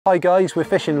Hi guys, we're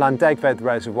fishing Llandegfedd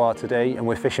Reservoir today and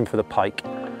we're fishing for the pike.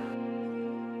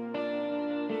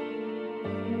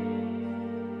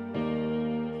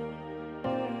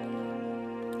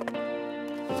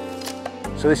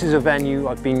 So this is a venue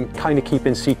I've been kind of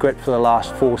keeping secret for the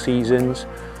last 4 seasons.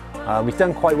 We've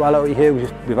done quite well out here,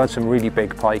 we've had some really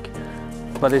big pike,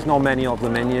 but there's not many of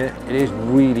them in here. It is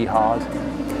really hard.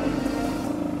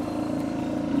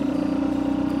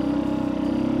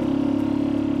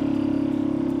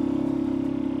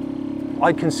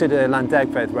 I consider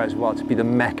Llandegfedd Reservoir to be the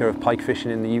mecca of pike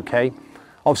fishing in the UK.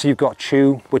 Obviously you've got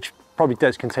Chew, which probably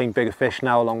does contain bigger fish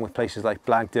now, along with places like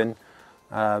Blagdon.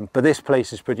 But this place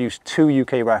has produced 2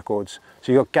 UK records.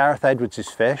 So you've got Gareth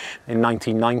Edwards' fish in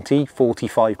 1990,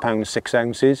 45 pounds 6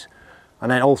 ounces.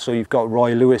 And then also you've got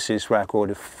Roy Lewis's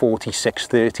record of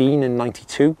 46.13 in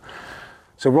 92.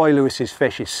 So Roy Lewis's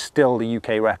fish is still the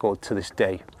UK record to this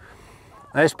day.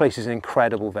 Now, this place is an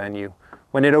incredible venue.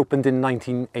 When it opened in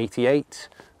 1988,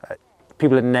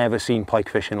 people had never seen pike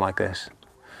fishing like this.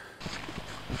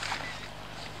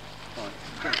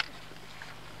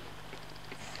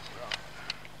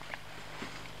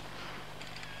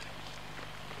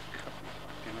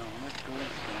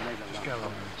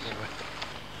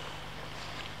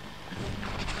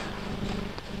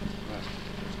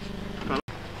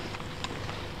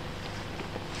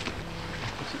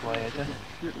 What's it weigh, Edgar?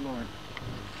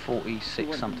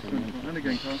 46 something. And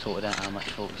again, Carl. Sorted out how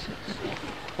much 46.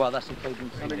 Well, that's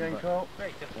including. And again, Carl.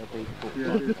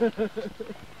 Yeah.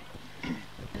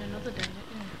 Another day,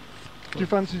 do you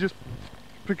fancy just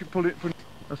pull it?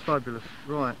 That's fabulous.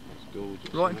 Right. It's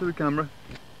gorgeous. Right into the camera.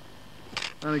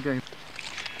 And again.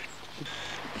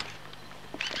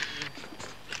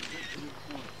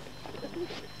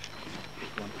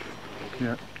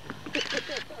 Yeah.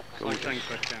 Oh, thanks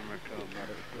for the camera, Carl.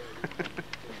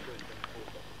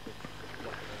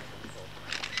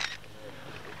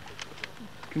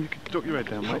 Can you duck your head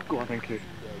down, mate? Go on. Thank you.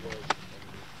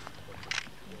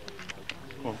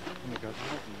 Come on, there you go.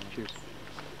 Cheers.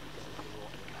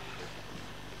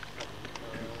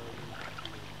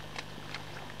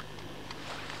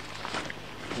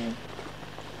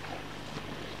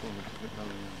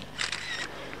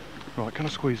 Right, can I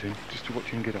squeeze in just to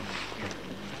watch you and get on?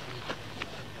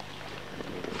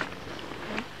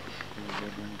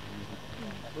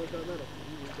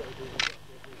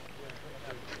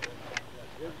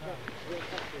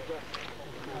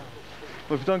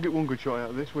 Well, if we don't get one good shot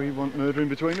out of this, we want murder in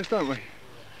between us, don't we?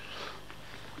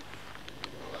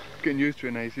 Getting used to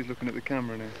it now, he's looking at the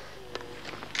camera now.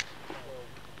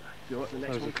 Do you want the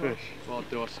next one, fish. Well,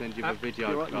 do I send you the video?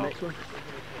 Do you want the next one?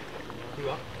 You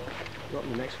what? Do you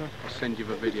want the next one? I'll send you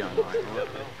the video, mate. Right?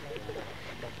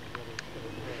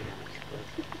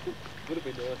 Would have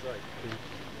been nice,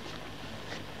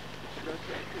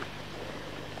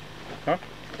 Huh?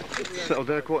 Settled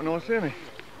there quite nicely, hasn't he?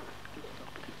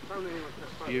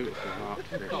 Beautiful mark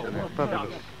fish, isn't it?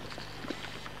 Fabulous.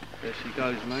 There she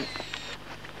goes, mate.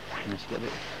 And it's got a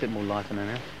bit more life in her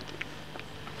now.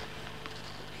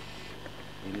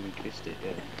 You even kissed it,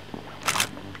 yeah.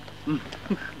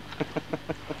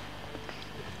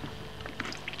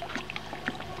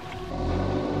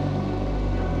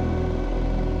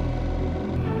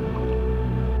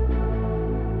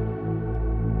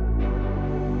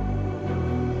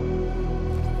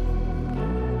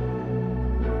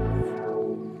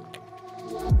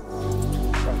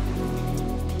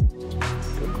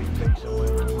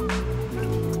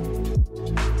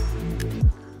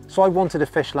 So I wanted to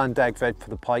fish Llandegfedd for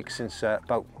the pike since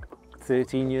about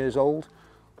 13 years old.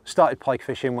 Started pike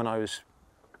fishing when I was,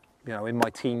 in my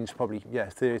teens, probably,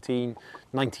 13,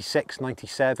 96,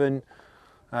 97,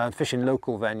 fishing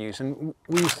local venues. And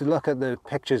we used to look at the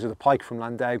pictures of the pike from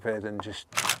Llandegfedd and just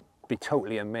be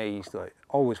totally amazed. I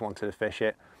always wanted to fish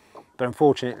it. But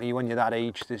unfortunately, when you're that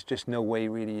age, there's just no way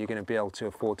really you're going to be able to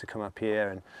afford to come up here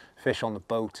and fish on the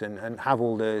boat and have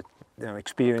all the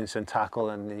experience and tackle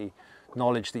and the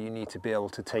knowledge that you need to be able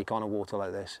to take on a water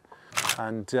like this.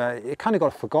 And it kind of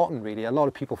got forgotten really. A lot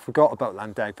of people forgot about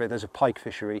Llandegfedd as a pike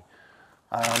fishery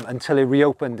until it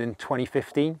reopened in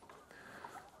 2015.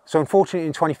 So unfortunately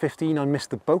in 2015 I missed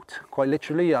the boat, quite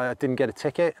literally. I didn't get a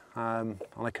ticket and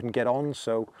I couldn't get on.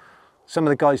 So some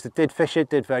of the guys that did fish it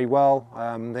did very well.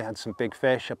 They had some big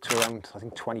fish up to around, I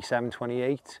think, 27,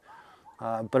 28.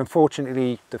 But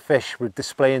unfortunately the fish were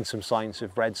displaying some signs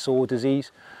of red sore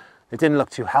disease. They didn't look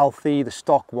too healthy, the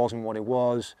stock wasn't what it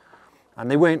was, and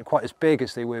they weren't quite as big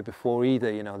as they were before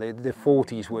either, their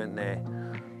 40s weren't there.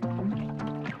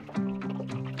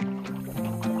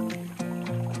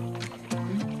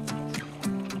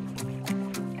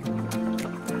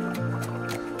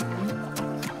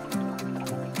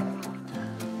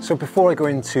 So before I go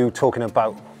into talking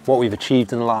about what we've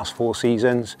achieved in the last 4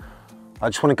 seasons, I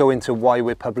just want to go into why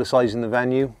we're publicising the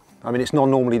venue. I mean, it's not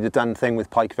normally the done thing with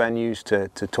pike venues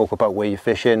to talk about where you're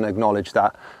fishing, acknowledge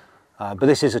that. But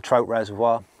this is a trout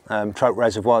reservoir. Trout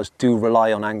reservoirs do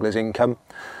rely on anglers' income.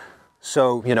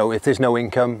 So, you know, if there's no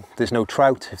income, there's no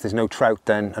trout. If there's no trout,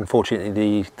 then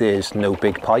unfortunately there's no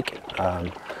big pike.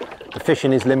 The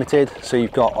fishing is limited, so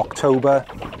you've got October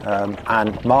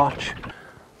and March.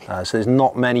 So there's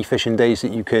not many fishing days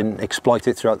that you can exploit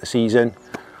it throughout the season.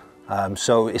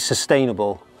 So it's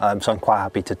sustainable, so I'm quite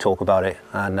happy to talk about it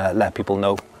and let people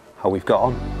know how we've got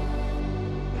on.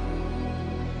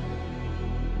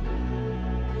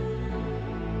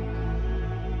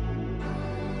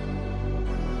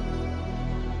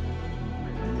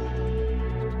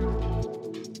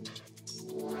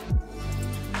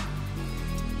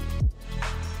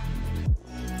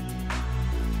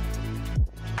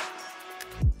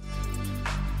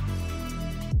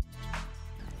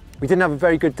 We didn't have a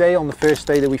very good day on the first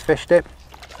day that we fished it.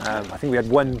 I think we had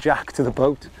 1 jack to the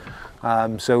boat,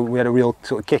 so we had a real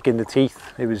sort of kick in the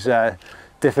teeth. It was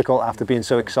difficult after being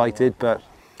so excited, but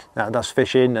that's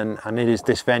fishing, and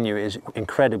this venue is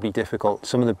incredibly difficult.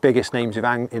 Some of the biggest names in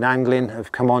angling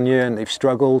have come on here and they've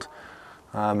struggled,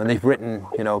 and they've written,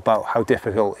 you know, about how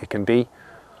difficult it can be.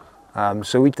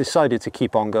 So we decided to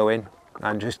keep on going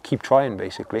and just keep trying,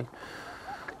 basically.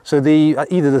 So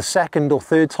either the 2nd or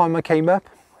 3rd time I came up,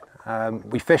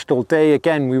 we fished all day.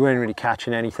 Again, we weren't really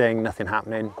catching anything, nothing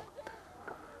happening.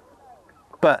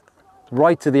 But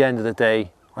right to the end of the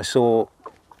day, I saw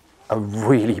a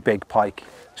really big pike.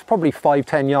 It's probably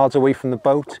 5-10 yards away from the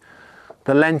boat.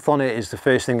 The length on it is the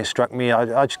first thing that struck me.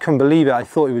 I just couldn't believe it. I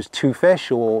thought it was 2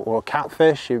 fish or a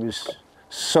catfish. It was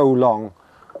so long.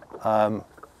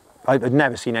 I'd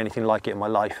never seen anything like it in my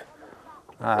life.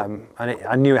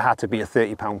 I knew it had to be a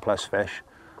 30-pound plus fish.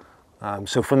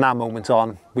 So from that moment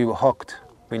on, we were hooked.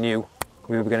 We knew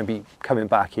we were going to be coming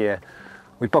back here.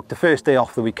 We booked the first day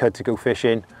off that we could to go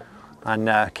fishing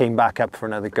and came back up for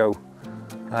another go.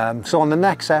 So on the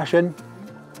next session,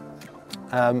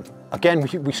 again,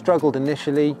 we struggled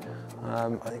initially. I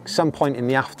think some point in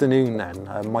the afternoon then,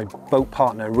 my boat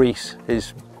partner, Rees,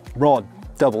 his rod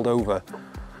doubled over.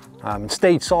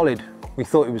 Stayed solid. We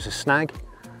thought it was a snag,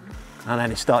 and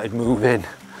then it started moving,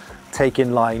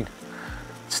 taking line.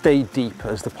 Stayed deep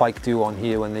as the pike do on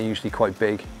here when they're usually quite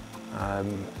big.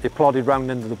 It plodded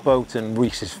round under the boat, and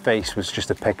Rees's face was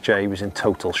just a picture. He was in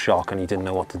total shock and he didn't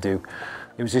know what to do.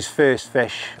 It was his first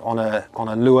fish on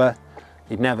a lure.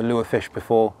 He'd never lure fished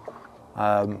before.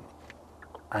 And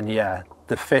yeah,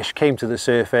 the fish came to the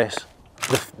surface.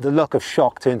 The look of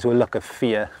shock turned to a look of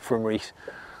fear from Rees.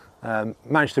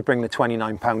 Managed to bring the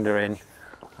 29-pounder in.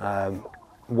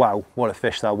 Wow, what a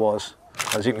fish that was,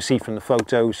 as you can see from the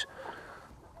photos.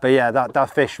 But yeah,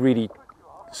 that fish really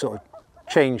sort of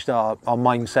changed our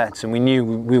mindsets, and we knew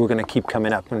we were going to keep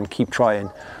coming up and keep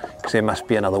trying, because there must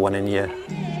be another one in here.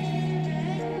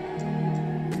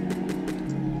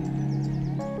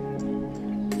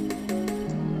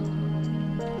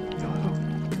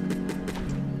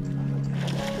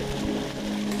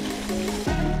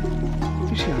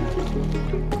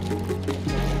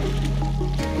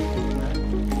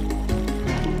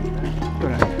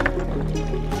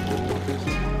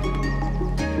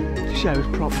 Yeah, it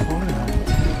was proper fire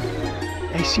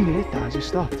there. I seen it hit that, I just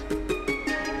stopped.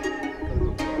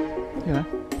 Yeah.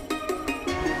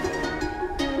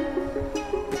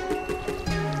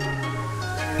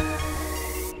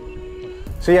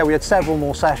 So yeah, we had several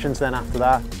more sessions then after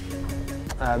that,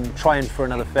 trying for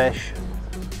another fish.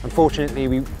 Unfortunately,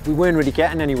 we weren't really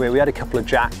getting anywhere. We had a couple of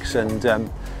jacks, and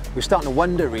we were starting to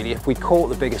wonder really if we caught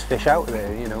the biggest fish out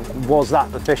there. You know, was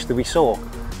that the fish that we saw?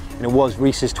 You know, was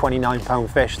Rees's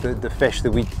 29-pound fish the fish that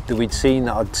we'd seen,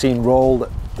 that I'd seen roll,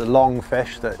 the long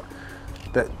fish that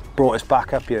brought us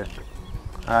back up here?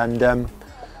 And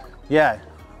yeah,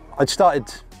 I'd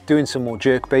started doing some more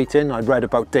jerk baiting. I'd read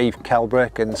about Dave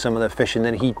Kelbrick and some of the fishing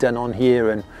that he'd done on here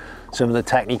and some of the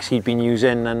techniques he'd been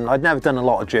using, and I'd never done a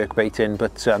lot of jerk baiting,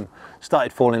 but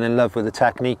started falling in love with the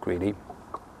technique really.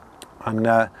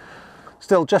 And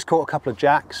still just caught a couple of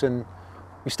jacks, and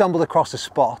we stumbled across a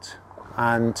spot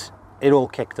and it all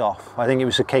kicked off. I think it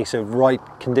was a case of right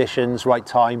conditions, right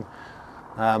time.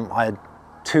 I had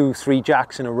 2-3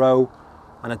 jacks in a row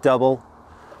and a double,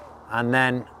 and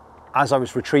then as I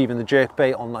was retrieving the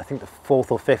jerkbait on, I think, the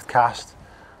 4th or 5th cast,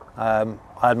 I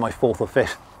had my 4th or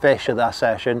 5th fish of that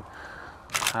session.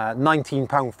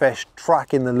 19-pound fish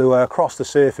tracking the lure across the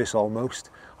surface almost.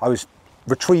 I was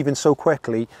retrieving so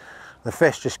quickly, the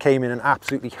fish just came in and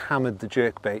absolutely hammered the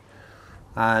jerkbait.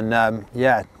 And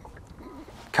yeah,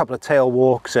 couple of tail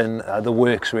walks and the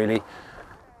works really.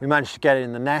 We managed to get it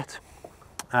in the net,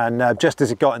 and just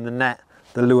as it got in the net,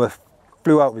 the lure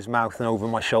flew out of his mouth and over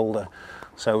my shoulder.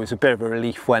 So it was a bit of a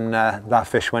relief when that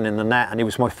fish went in the net, and it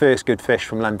was my first good fish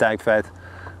from Llandegfedd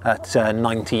at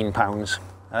 19 pounds.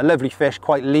 A lovely fish,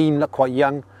 quite lean, looked quite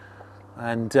young,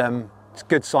 and it's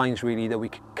good signs really that we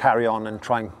could carry on and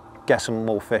try and get some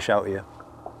more fish out here.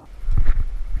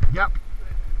 Yep.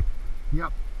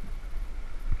 Yep.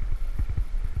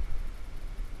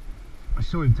 I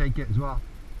saw him take it as well.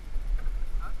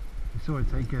 I saw him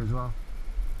take it as well.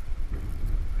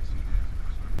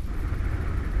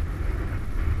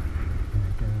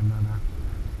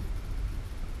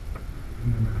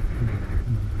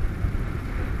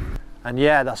 And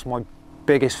yeah, that's my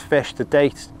biggest fish to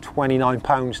date, 29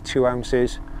 pounds, 2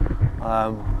 ounces.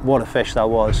 What a fish that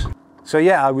was. So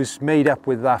yeah, I was made up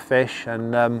with that fish,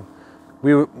 and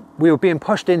we were being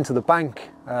pushed into the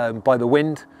bank by the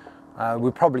wind. We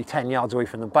were probably 10 yards away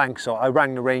from the bank, so I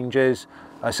rang the rangers.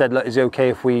 I said, look, is it okay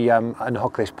if we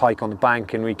unhook this pike on the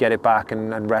bank and we get it back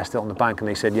and rest it on the bank? And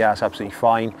they said, yeah, it's absolutely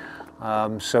fine.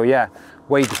 So yeah,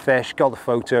 weighed the fish, got the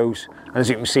photos, and as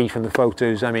you can see from the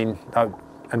photos, I mean,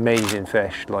 amazing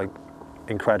fish, like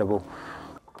incredible.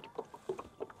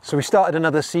 So we started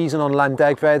another season on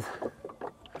Llandegfedd,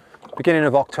 beginning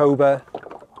of October,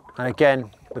 and again,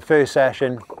 the first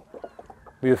session,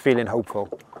 we were feeling hopeful.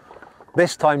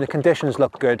 This time the conditions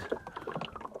looked good,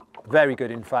 very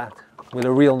good in fact, with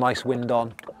a real nice wind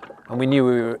on, and we knew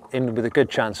we were in with a good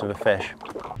chance of a fish.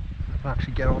 I'll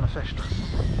actually get on a fish now.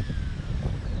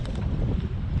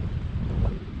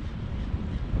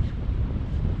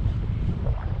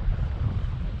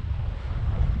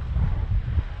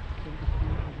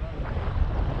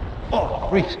 Oh,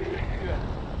 Rees.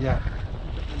 Yeah.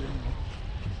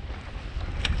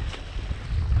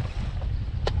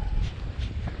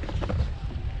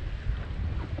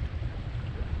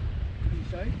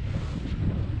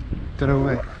 Don't know,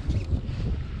 mate.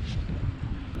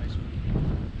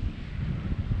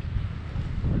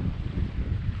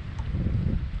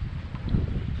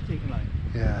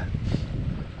 Yeah.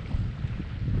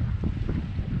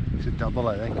 It's a double,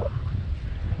 I think.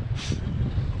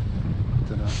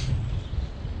 Don't know.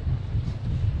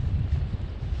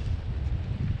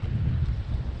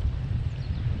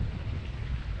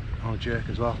 Oh, jerk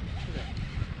as well.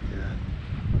 Yeah.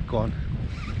 Go on.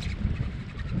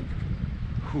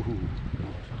 Ooh.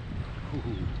 Ooh.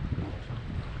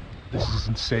 This is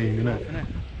insane, isn't it?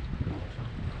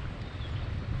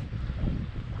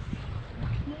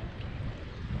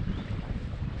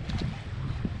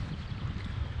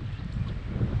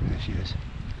 There she is.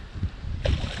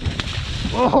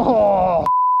 Oh!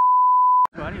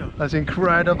 That's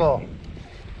incredible.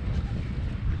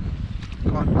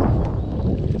 Come on.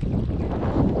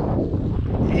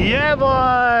 Yeah,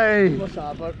 boy! What's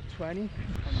that, about 20?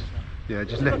 Yeah,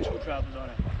 just lift.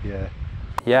 Yeah.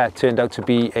 Yeah, it turned out to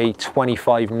be a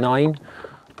 25.9.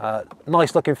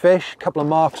 Nice looking fish, couple of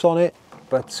marks on it,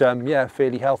 but yeah,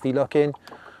 fairly healthy looking.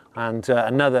 And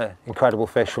another incredible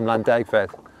fish from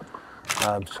Llandegfedd.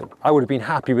 So I would have been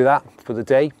happy with that for the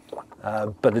day,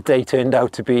 but the day turned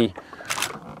out to be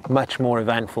much more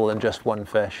eventful than just one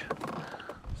fish.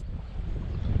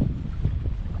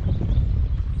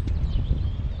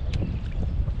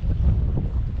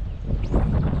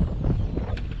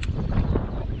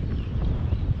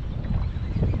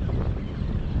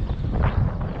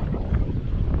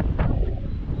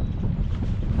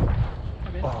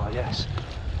 Oh, yes.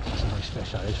 That's a nice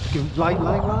fish, that is. Give him line.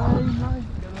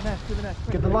 Give the net, give the net.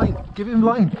 Give the line, give him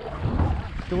line.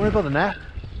 Don't worry about the net.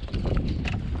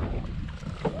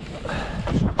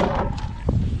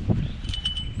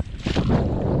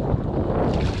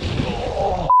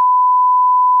 Oh.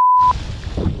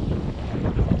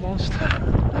 Monster.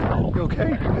 You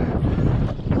okay?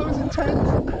 That was intense.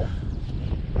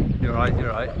 You're right, you're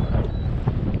right.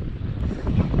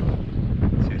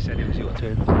 So you said it was your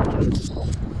turn.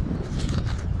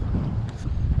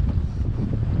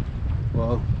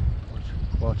 Whoa.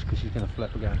 Watch, because she's going to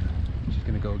flip again. She's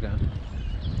going to go again.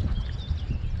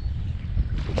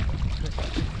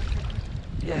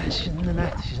 Yeah, she's in the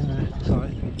net, she's in the net. It's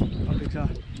alright. How big's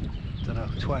that? Don't know,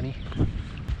 20.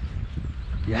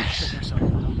 Yes.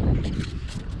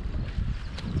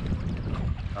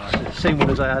 Same one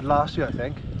as I had last year, I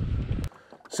think.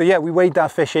 So yeah, we weighed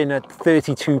that fish in at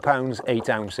 32 pounds, 8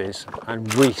 ounces,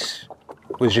 and Rees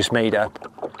was just made up.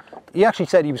 He actually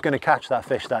said he was going to catch that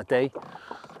fish that day.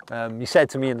 He said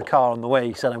to me in the car on the way,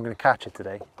 he said, I'm going to catch it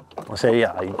today. I said,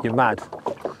 yeah, you're mad.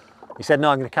 He said, no,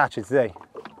 I'm going to catch it today.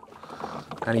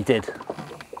 And he did.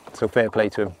 So fair play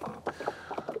to him.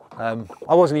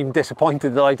 I wasn't even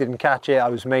disappointed that I didn't catch it. I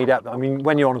was made up. I mean,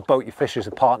 when you're on a boat, you fish as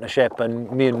a partnership,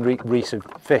 and me and Rees have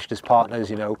fished as partners,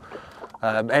 you know.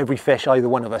 Every fish either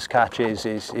one of us catches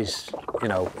is you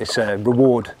know, it's a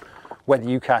reward, whether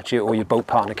you catch it or your boat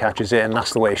partner catches it, and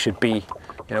that's the way it should be.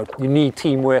 You know, you need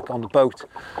teamwork on the boat.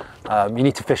 You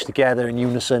need to fish together in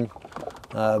unison.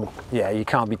 Yeah, you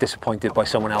can't be disappointed by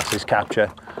someone else's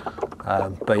capture.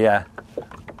 But yeah,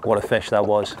 what a fish that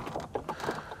was.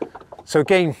 So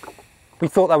again, we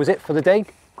thought that was it for the day.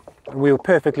 We were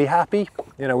perfectly happy.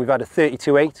 You know, we've had a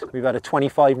 32.8, we've had a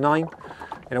 25.9.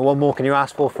 You know, what more can you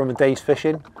ask for from a day's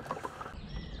fishing?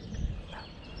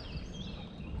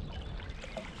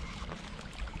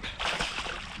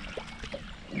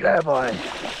 Yeah, boy.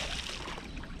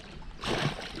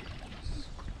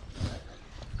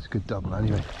 It's a good double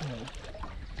anyway.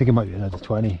 I think it might be another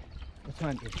 20. A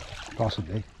 20.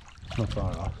 Possibly. It's not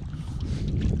far off.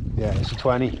 Yeah, it's a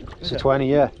 20. It's a 20,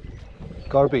 yeah.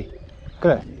 Gotta be.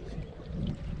 Look at it.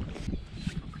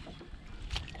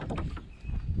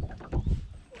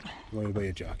 Worry about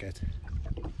your jacket.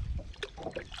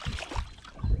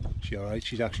 She alright?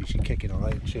 She's kicking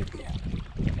alright, isn't she? Yeah.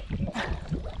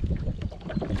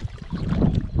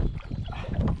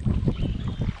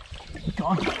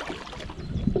 Gone.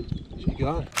 She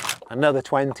gone. Another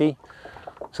 20.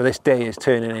 So this day is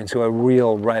turning into a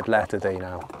real red letter day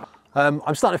now.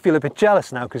 I'm starting to feel a bit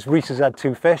jealous now because Rees has had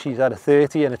 2 fish. He's had a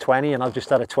 30 and a 20, and I've just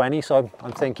had a 20. So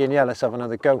I'm thinking, yeah, let's have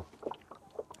another go.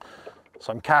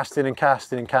 So I'm casting and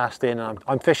casting and casting. And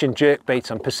I'm fishing jerk baits.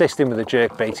 I'm persisting with the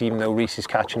jerk bait, even though Rees is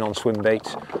catching on swim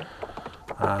baits.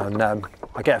 And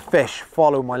I get a fish,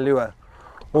 follow my lure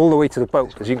all the way to the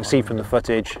boat, as you can see from the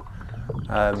footage.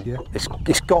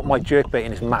 It's got my jerkbait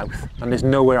in its mouth, and there's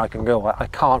nowhere I can go. I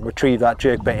can't retrieve that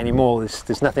jerkbait anymore.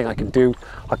 There's nothing I can do.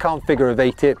 I can't figure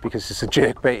evade it because it's a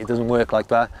jerkbait. It doesn't work like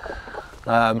that.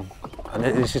 And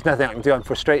there's just nothing I can do. I'm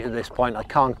frustrated at this point.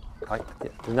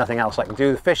 There's nothing else I can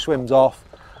do. The fish swims off.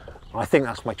 I think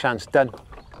that's my chance done.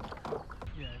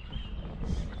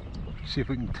 See if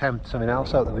we can tempt something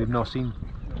else out that we've not seen.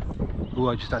 Oh,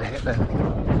 I just had a hit there.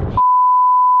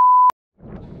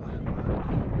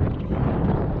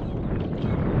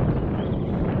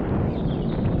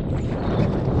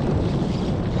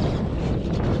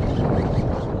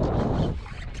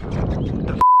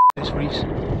 This Rees.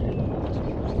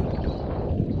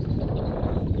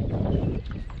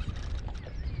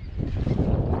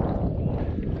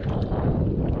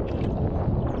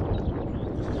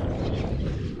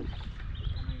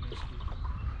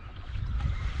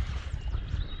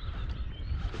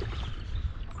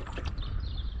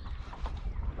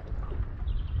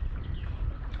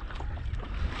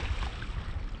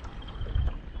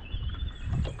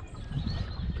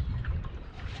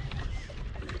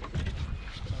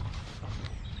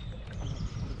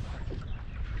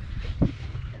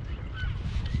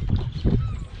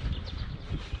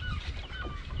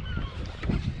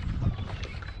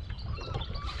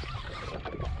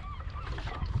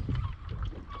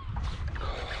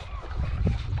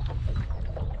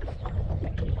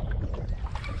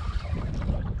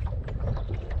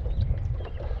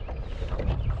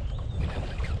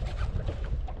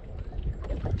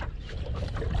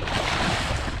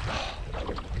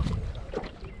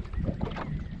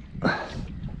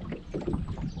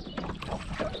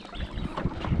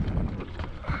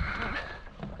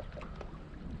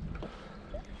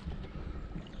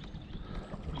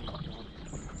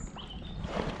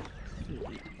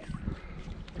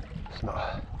 It's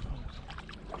not.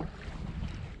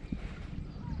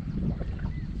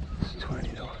 It's 20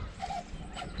 though.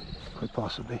 Quite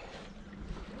possibly.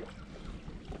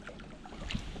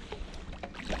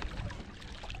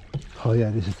 Oh yeah,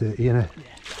 this is 30, isn't it? Yeah.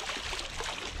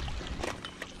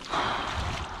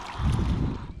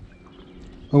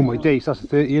 Oh my days, that's a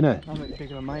 30, isn't it? I might be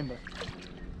picking on mine, but...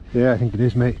 Yeah, I think it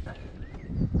is, mate.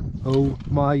 Oh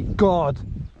my god!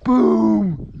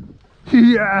 Boom!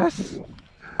 Yes!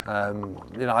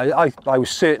 You know, I was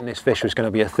certain this fish was going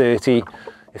to be a 30.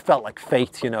 It felt like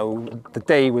fate, you know. The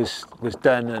day was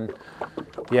done, and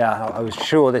yeah, I was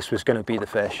sure this was going to be the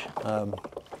fish.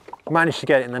 Managed to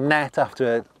get it in the net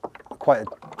after quite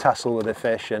a tussle with the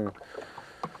fish, and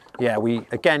yeah, we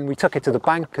took it to the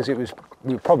bank because we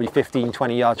were probably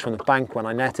 15-20 yards from the bank when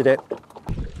I netted it.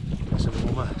 That's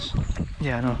enormous.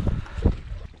 Yeah, I know.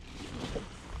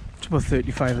 It's about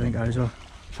 35, I think, that is well.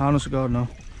 Honest to God, no.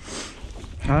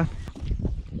 Huh?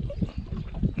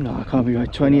 No, I can't be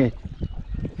right. 28.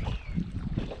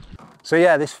 So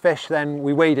yeah, this fish then,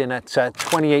 we weighed in at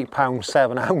 28 pounds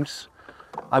 7 ounce.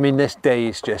 I mean, this day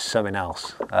is just something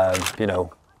else. You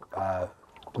know,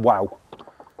 wow.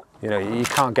 You know, you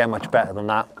can't get much better than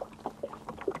that.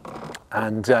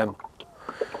 And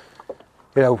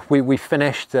you know, we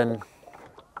finished, and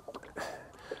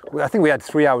I think we had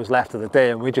 3 hours left of the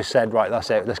day, and we just said, right, that's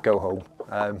it, let's go home.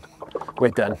 We're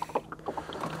done.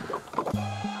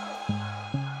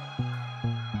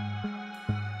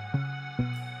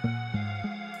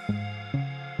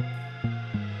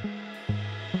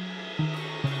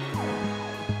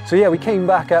 So yeah, we came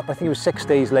back up, I think it was 6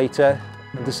 days later,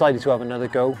 and decided to have another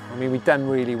go. I mean, we'd done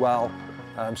really well,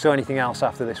 so anything else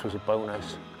after this was a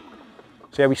bonus.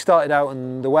 So yeah, we started out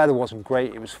and the weather wasn't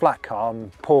great. It was flat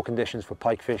calm, poor conditions for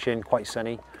pike fishing, quite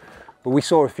sunny. But we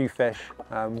saw a few fish.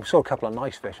 We saw a couple of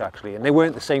nice fish actually, and they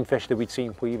weren't the same fish that we'd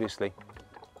seen previously.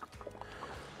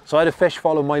 So I had a fish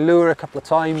follow my lure a couple of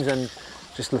times and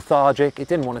just lethargic. It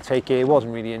didn't want to take it, it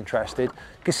wasn't really interested.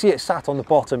 You can see it sat on the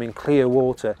bottom in clear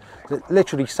water. It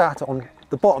literally sat on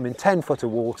the bottom in 10 foot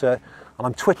of water, and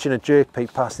I'm twitching a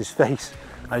jerkbait past his face,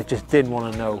 and it just didn't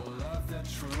want to know.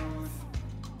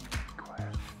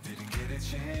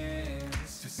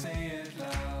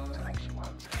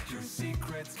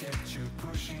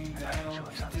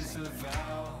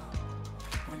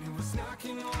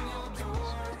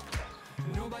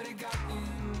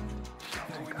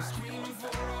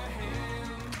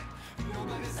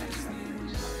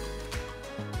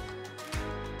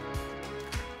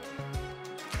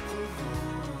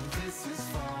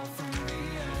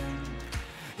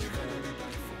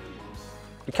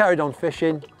 We carried on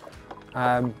fishing,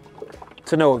 to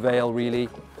no avail really,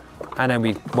 and then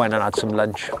we went and had some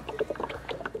lunch.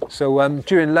 So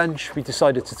during lunch we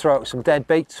decided to throw out some dead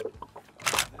bait,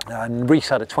 and Rees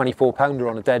had a 24 pounder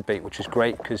on a dead bait, which is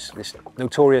great because it's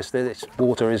notorious that this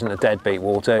water isn't a dead bait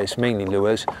water, it's mainly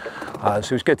lures. So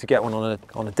it was good to get one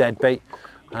on a dead bait,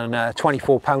 and a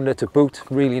 24 pounder to boot,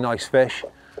 really nice fish.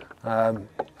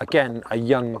 Again, a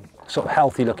young, sort of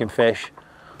healthy looking fish,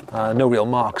 no real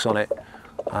marks on it.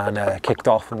 And kicked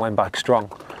off and went back strong.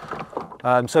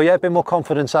 So yeah, a bit more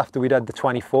confidence after we'd had the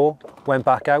 24, went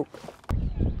back out.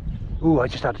 Ooh, I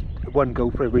just had one go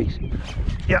for a Rees.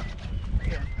 Yeah.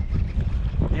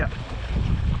 Yeah.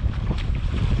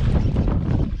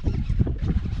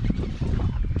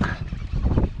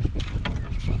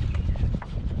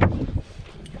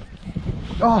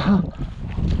 Oh.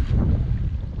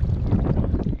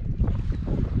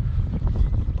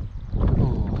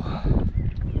 Oh,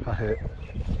 that hurt.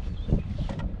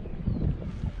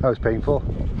 That was painful.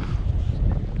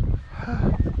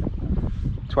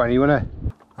 20, wasn't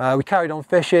it? We carried on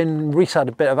fishing. Rees had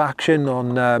a bit of action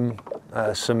on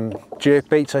some jerk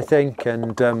baits, I think,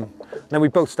 and then we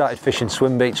both started fishing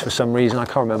swim baits for some reason. I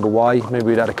can't remember why. Maybe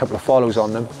we'd had a couple of follows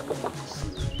on them.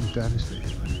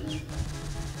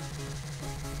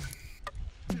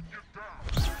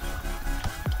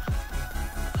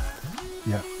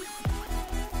 Yeah.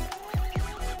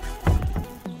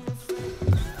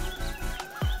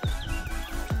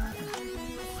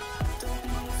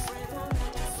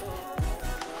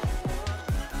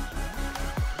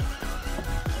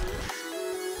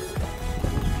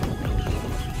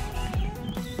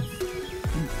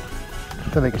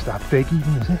 I don't think it's that big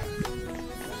even, is it?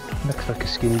 Looks like a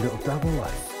skinny little dabble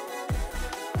like.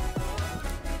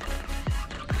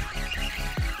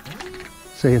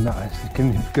 Saying that, it's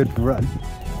giving me a good run.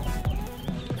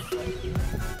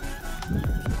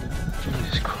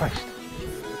 Jesus Christ.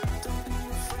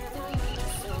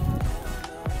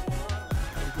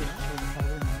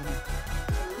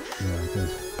 Yeah, it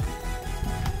does.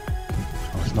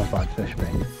 Oh, it's not bad fish,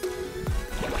 mate.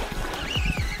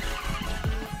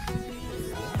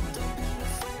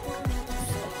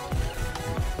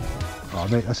 Oh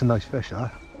mate, that's a nice fish,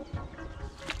 that.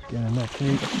 Get in there, can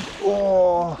you...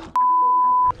 Oh!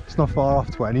 It's not far off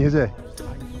 20, is it?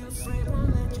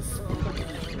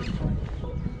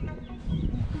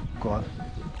 Go on.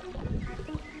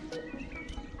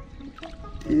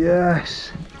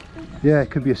 Yes! Yeah,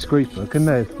 it could be a scraper, couldn't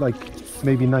it? Like,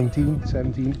 maybe 19,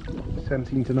 17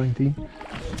 to 19.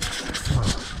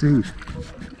 Oh, dude.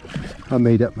 I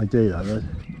made up my day, that was.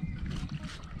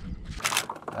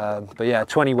 But yeah,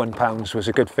 21 pounds was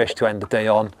a good fish to end the day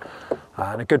on,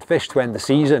 and a good fish to end the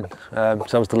season. So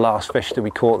that was the last fish that we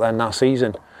caught then that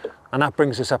season, and that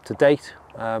brings us up to date.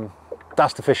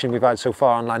 That's the fishing we've had so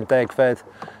far on Llandegfedd.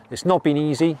 It's not been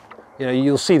easy. You know,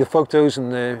 you'll see the photos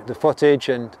and the footage,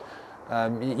 and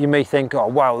you may think, oh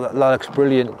wow, that looks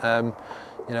brilliant.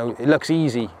 You know, it looks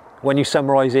easy when you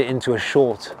summarise it into a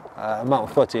short amount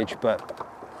of footage, but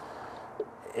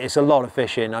it's a lot of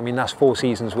fishing. I mean, that's 4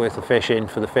 seasons worth of fishing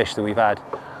for the fish that we've had.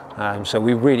 So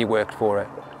we really worked for it.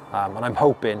 And I'm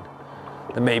hoping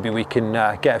that maybe we can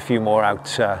get a few more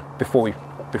out before we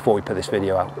put this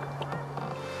video out.